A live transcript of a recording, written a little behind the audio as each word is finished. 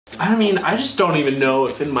I mean, I just don't even know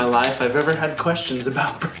if in my life I've ever had questions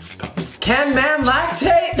about breast pumps. Can man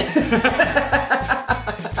lactate?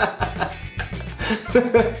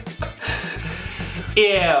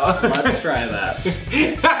 Ew. Let's try that.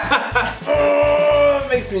 Oh, it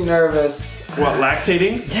makes me nervous. What,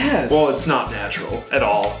 lactating? Yes. Well, it's not natural at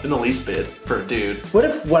all, in the least bit, for a dude. What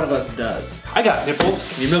if one of us does? I got nipples.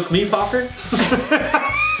 Can you milk me, Fokker?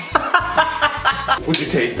 Would you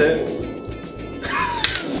taste it?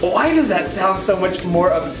 Why does that sound so much more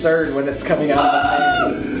absurd when it's coming out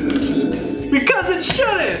of the man's teat? Because it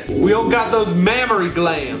shouldn't! We all got those mammary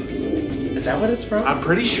glands. Is that what it's from? I'm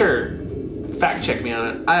pretty sure. Fact check me on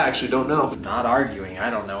it. I actually don't know. Not arguing. I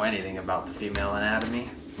don't know anything about the female anatomy.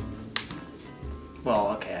 Well,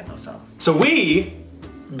 okay, I know some. So we,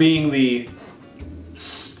 being the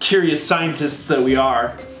curious scientists that we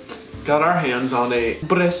are, got our hands on a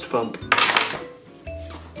breast pump.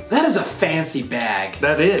 That is a fancy bag.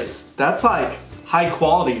 That is. That's like high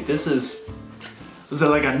quality. This is it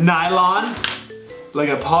like a nylon? Like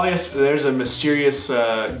a polyester? There's a mysterious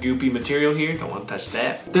goopy material here. Don't want to touch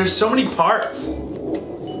that. There's so many parts.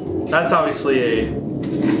 That's obviously a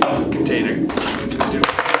container.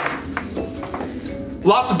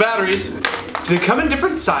 Lots of batteries. Do they come in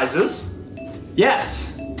different sizes? Yes.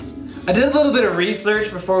 I did a little bit of research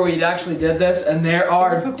before we actually did this, and there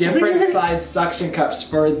are different size suction cups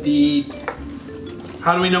for the...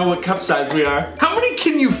 How do we know what cup size we are? How many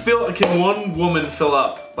can you fill? Can one woman fill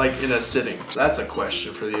up, like in a sitting? That's a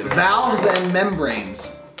question for the internet. Valves and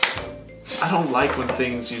membranes. I don't like when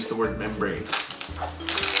things use the word membrane.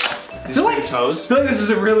 These feel are your like- toes. I feel like this is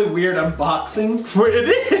a really weird unboxing. It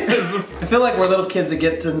is. I feel like we're little kids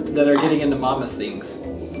that are getting into mama's things.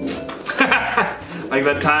 Like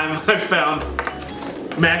that time I found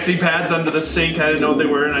maxi pads under the sink. I didn't know what they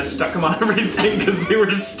were, and I stuck them on everything because they were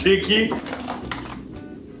sticky.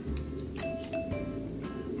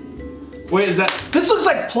 Wait, is that? This looks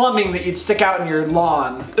like plumbing that you'd stick out in your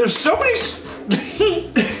lawn. There's so many.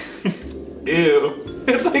 Ew.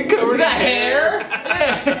 It's like covered in hair?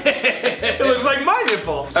 It looks like my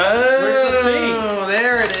nipple. Where's the thing? Oh,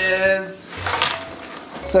 there it is.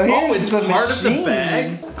 So here's it's the part of the machine.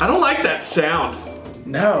 bag. I don't like that sound.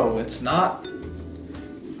 No, it's not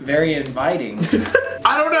very inviting.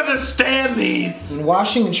 I don't understand these. In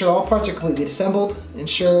washing, ensure all parts are completely assembled.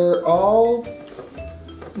 Ensure all...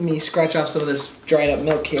 Let me scratch off some of this dried up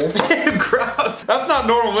milk here. Gross. That's not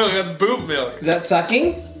normal milk, that's boob milk. Is that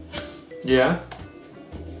sucking? Yeah.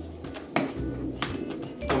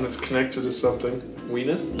 When it's connected to something.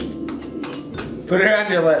 Weenus? Put it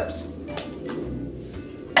on your lips.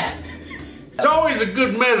 It's always a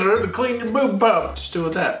good measure to clean your boob pump. Just do it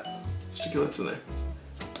with that. Stick your lips in there.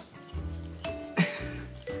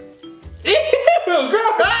 Ew,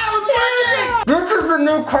 gross. Ah, it was working! This is the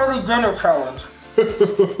new Kylie Jenner challenge. So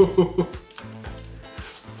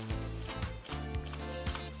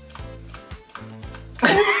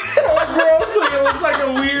gross, like it looks like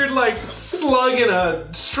a weird like slug in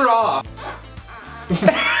a straw.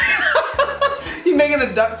 You making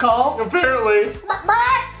a duck call? Apparently.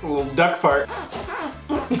 A little duck fart.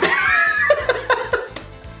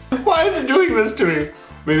 Why is it doing this to me?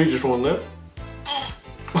 Maybe just one lip.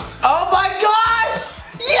 Oh my gosh!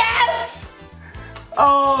 Yes!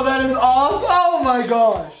 Oh, that is awesome! Oh my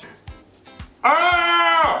gosh!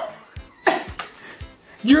 Ah!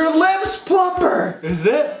 Your lips plumper! Is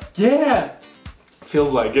it? Yeah!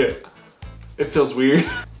 Feels like it. It feels weird.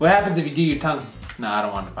 What happens if you do your tongue? No, I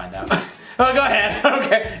don't want to find out. Oh, go ahead.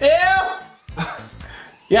 Okay. Ew!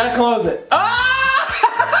 You gotta close it. Ah!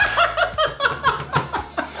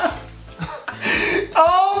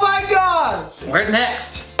 Oh my god! Where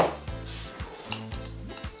next?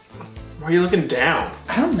 Why are you looking down?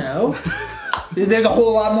 I don't know. There's a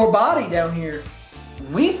whole lot more body down here.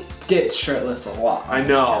 We get shirtless a lot. I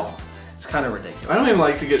know. It's kind of ridiculous. I don't even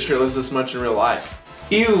like to get shirtless this much in real life.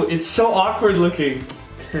 Ew, it's so awkward looking.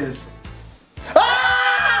 It is.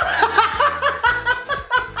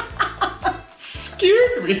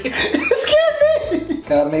 Scared me. It scared me!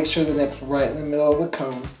 Gotta make sure the nip's right in the middle of the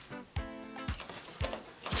cone.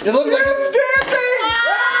 It looks like it's dancing!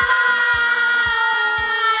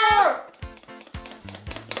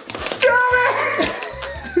 Stop it!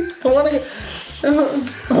 I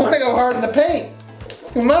wanna go hard in the paint.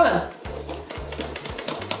 Come on.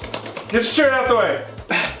 Get your shirt out the way.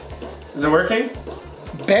 Is it working?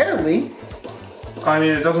 Barely. I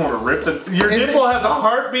mean, it doesn't want to rip the. Your nipple has a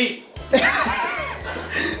heartbeat.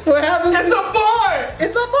 What happened? It's a boy!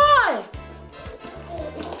 It's a boy!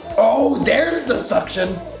 Oh, there's the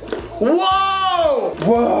suction. Whoa! Whoa!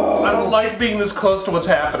 Whoa! I don't like being this close to what's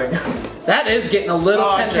happening. That is getting a little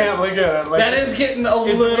Oh, tender. I can't look at it. Like, That is getting a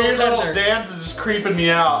its little weird tender. little dance is just creeping me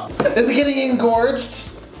out. Is it getting engorged?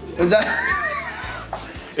 Is that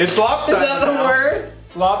It's lopsided. is that the now. word?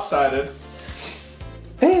 It's lopsided.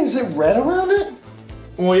 Hey, is it red around it?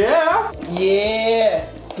 Well, yeah. Yeah.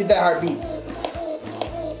 Get that heartbeat.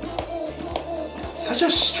 Such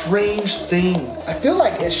a strange thing. I feel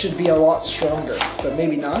like it should be a lot stronger, but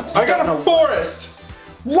maybe not. I got a forest.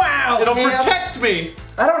 Wow! It'll Cam. protect me.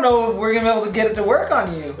 I don't know if we're gonna be able to get it to work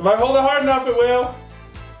on you. If I hold it hard enough, it will.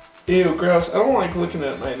 Ew, gross. I don't like looking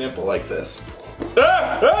at my nipple like this.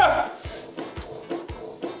 Ah! Ah!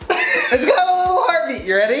 It's got a little heartbeat.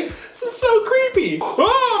 You ready? This is so creepy.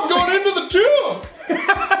 Oh, I'm going into the tube.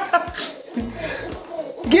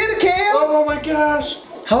 Get it, Cam! Oh my gosh.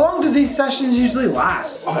 How long do these sessions usually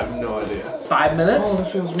last? I have no idea. 5 minutes? Oh,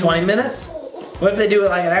 that feels weird. 20 minutes? What if they do it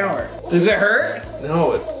like an hour? Does it hurt?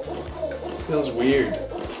 No, it feels weird.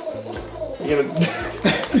 You're gonna.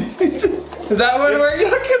 Is that what it It's works?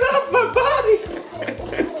 sucking up my body.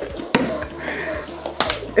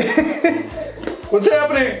 What's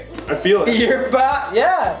happening? I feel it. Your butt,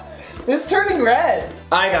 yeah. It's turning red.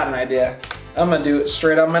 I got an idea. I'm gonna do it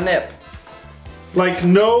straight on my nip. Like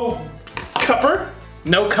no cupper,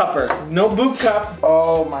 No cupper. no boob cup.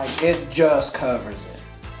 Oh my, it just covers it.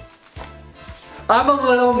 I'm a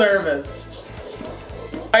little nervous.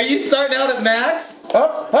 Are you starting out at max?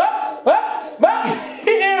 Up, up, up, up.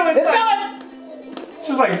 Ew, It's like, going. it's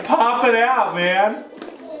just like popping out, man.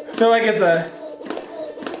 I feel like it's a...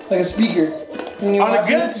 Like a speaker. When you On the watch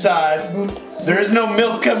good it. side, there is no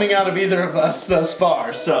milk coming out of either of us thus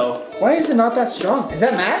far, so. Why is it not that strong? Is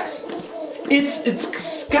that max?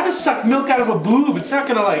 It's gotta suck milk out of a boob. It's not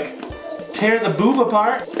gonna like tear the boob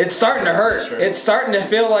apart. It's starting to hurt. Sure. It's starting to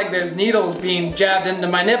feel like there's needles being jabbed into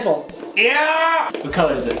my nipple. Yeah! What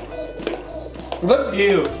color is it? Look.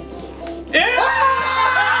 Ew. Yeah!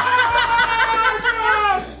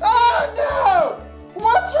 Oh no!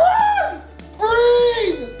 What's wrong?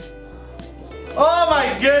 Breathe! Oh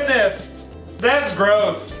my goodness! That's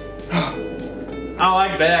gross. I don't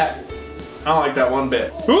like that. I don't like that one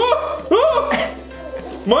bit. Ooh! Ooh!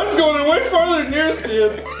 Mine's going way farther than yours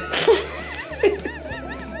did.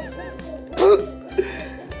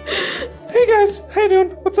 Hey guys, how you doing?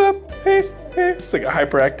 What's up? Hey, hey. It's like a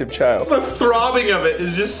hyperactive child. The throbbing of it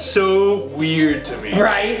is just so weird to me.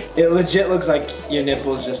 Right? It legit looks like your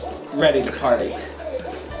nipple's just ready to party.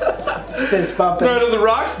 Fist bumping. Right of the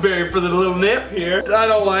Roxbury for the little nip here. I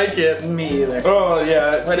don't like it. Me either. Oh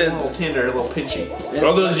yeah, it's What a is little this? tender, a little pinchy.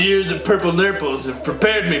 All those years of purple nurples have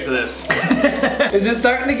prepared me for this. Is it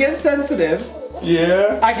starting to get sensitive?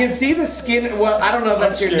 Yeah. I can see the skin. Well, I don't know if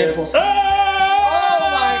that's your nipple skin. Oh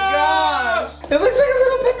my gosh! It looks like a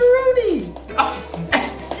little pepperoni.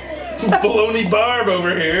 Baloney Barb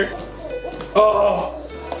over here. Oh,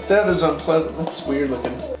 that is unpleasant. That's weird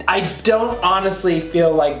looking. I don't honestly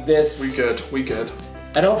feel like this. We good. We good.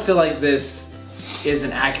 I don't feel like this is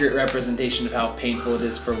an accurate representation of how painful it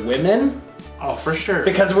is for women, Oh, for sure.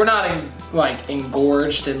 because we're not like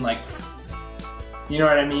engorged and like, you know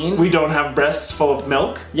what I mean? We don't have breasts full of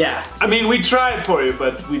milk. Yeah. I mean, we tried for you,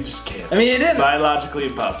 but we just can't. I mean, it didn't. Biologically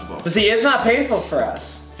impossible. But see, it's not painful for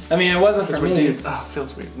us. I mean, it wasn't for Because we're me. dudes. Oh, it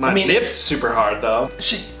feels weird. My I mean- nip's super hard though.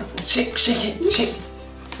 Shake, shake, shake it, shake.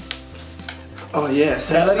 Oh yeah,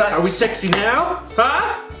 sexy. like- Are we sexy now?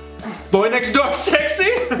 Huh? Boy next door sexy?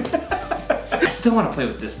 I still want to play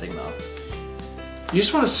with this thing though. You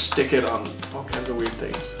just want to stick it on all kinds of weird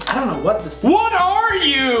things. I don't know what this. What are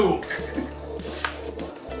you?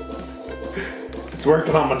 It's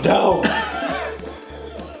working on my dome.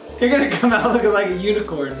 You're gonna come out looking like a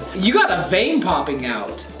unicorn. You got a vein popping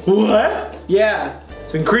out. What? Yeah.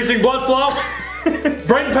 It's increasing blood flow.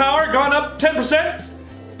 Brain power gone up 10%.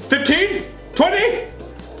 15? 20?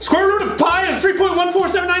 Square root of pi is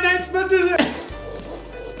 3.14799.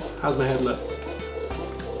 How's my head look?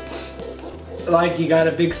 Like you got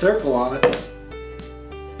a big circle on it.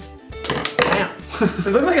 Damn. It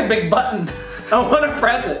looks like a big button. I want to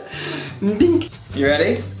press it. Dink. You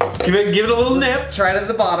ready? Give it a little nip. Try it at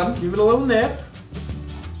the bottom. Give it a little nip.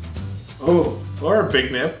 Oh, or a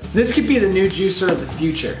big nip. This could be the new juicer of the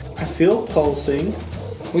future. I feel pulsing.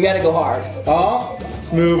 We gotta go hard. Oh,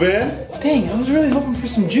 It's moving. dang, I was really hoping for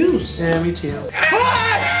some juice. Yeah, me too. Push!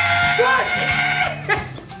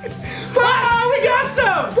 We got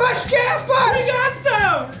some! Push, Cam, push! We got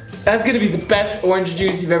some! That's gonna be the best orange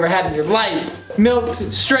juice you've ever had in your life. Milked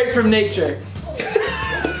straight from nature.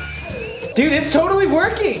 Dude, it's totally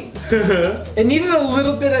working. It needed a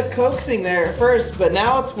little bit of coaxing there at first, but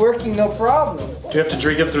now it's working no problem. Do you have to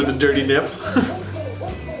drink it through the dirty nip?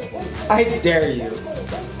 I dare you.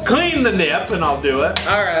 Clean the nip and I'll do it.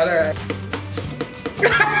 All right, all right.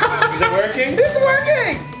 Is it working? It's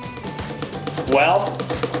working! Well,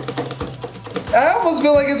 I almost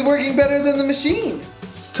feel like it's working better than the machine.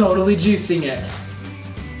 It's totally juicing it.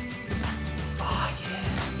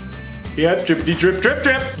 yeah, drippity drip, drip,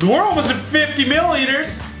 drip. We're almost at 50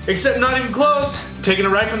 milliliters, except not even close. Taking it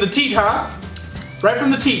right from the teat, huh? Right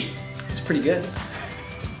from the teat. It's pretty good.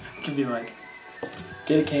 It could be like,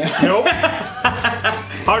 get a can. Nope.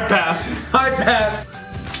 Hard pass. Hard pass.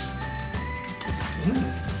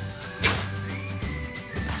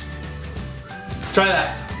 Try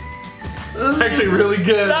that. It's actually really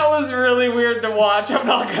good. That was really weird to watch, I'm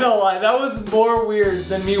not gonna lie. That was more weird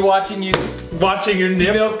than me watching you Watching your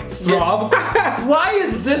nip milk throb. Why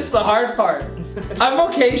is this the hard part? I'm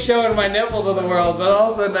okay showing my nipple to the world, but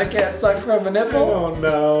all of a sudden I can't suck from a nipple. Oh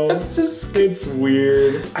no. It's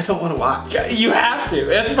weird. I don't want to watch. You have to.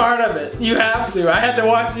 It's part of it. You have to. I had to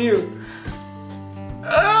watch you.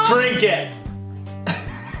 Drink it.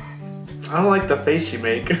 I don't like the face you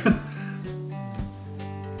make.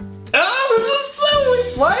 Oh, this is so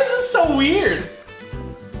weird. Why is this so weird?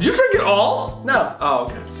 Did you drink it all? No. Oh,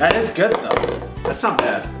 okay. That is good though. That's not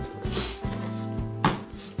bad.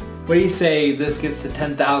 What do you say this gets to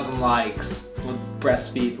 10,000 likes? We'll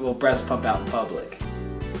breast pump out in public.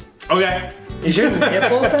 Okay. Is your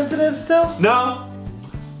nipple sensitive still? No.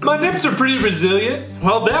 My nips are pretty resilient.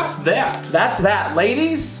 Well, that's that. That's that.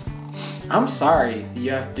 Ladies, I'm sorry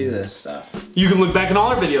you have to do this stuff. You can look back in all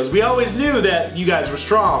our videos. We always knew that you guys were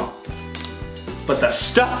strong. But the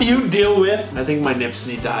stuff you deal with, I think my nips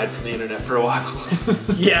need to hide from the internet for a while.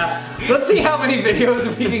 Yeah. Let's see how many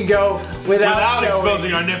videos we can go without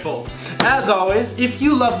exposing our nipples. As always, if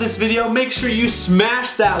you love this video, make sure you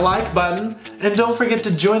smash that like button and don't forget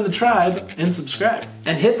to join the tribe and subscribe.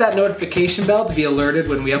 And hit that notification bell to be alerted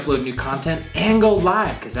when we upload new content and go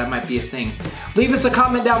live, because that might be a thing. Leave us a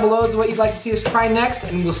comment down below as to what you'd like to see us try next,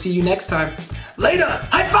 and we'll see you next time. Later!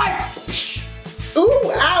 High five!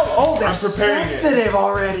 Ooh, ow! Oh, they're I'm preparing it. sensitive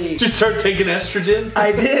already. Just start taking estrogen.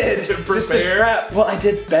 I did. To prepare. Well, I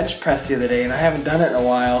did bench press the other day, and I haven't done it in a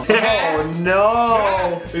while. Oh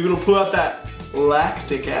no! Maybe it'll pull out that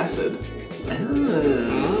lactic acid.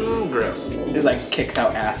 Gross. It like kicks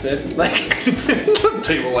out acid. Like The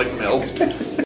table like melts.